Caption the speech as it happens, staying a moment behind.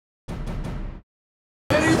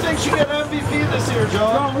you think should get MVP this year,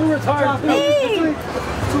 John? John, we retired.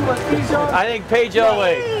 I think Paige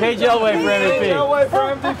Elway. Paige Elway for MVP. Paige Elway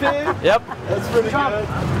for MVP? Yep. That's pretty good.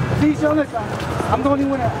 Please, John, I'm the only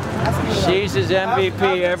one. She's his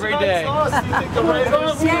MVP every day.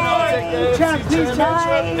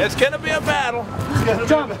 It's going to be a battle.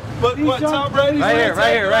 John, but Tom Brady. Right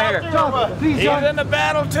here. John, please, John. He's in the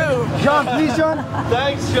battle too. John, please, John.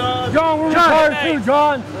 Thanks, John. John, we're retired too,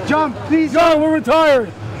 John. John, please. John, we're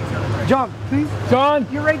retired. John, please. John.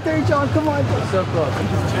 You're right there, John. Come on. So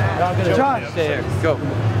close. John. Stay here. Go.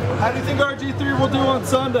 How do you think RG3 will do on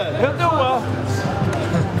Sunday? He'll do well.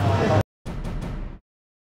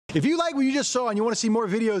 If you like what you just saw and you want to see more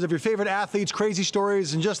videos of your favorite athletes, crazy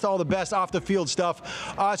stories, and just all the best off-the-field stuff,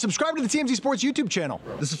 subscribe to the TMZ Sports YouTube channel.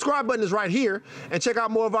 The subscribe button is right here, and check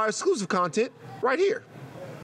out more of our exclusive content right here.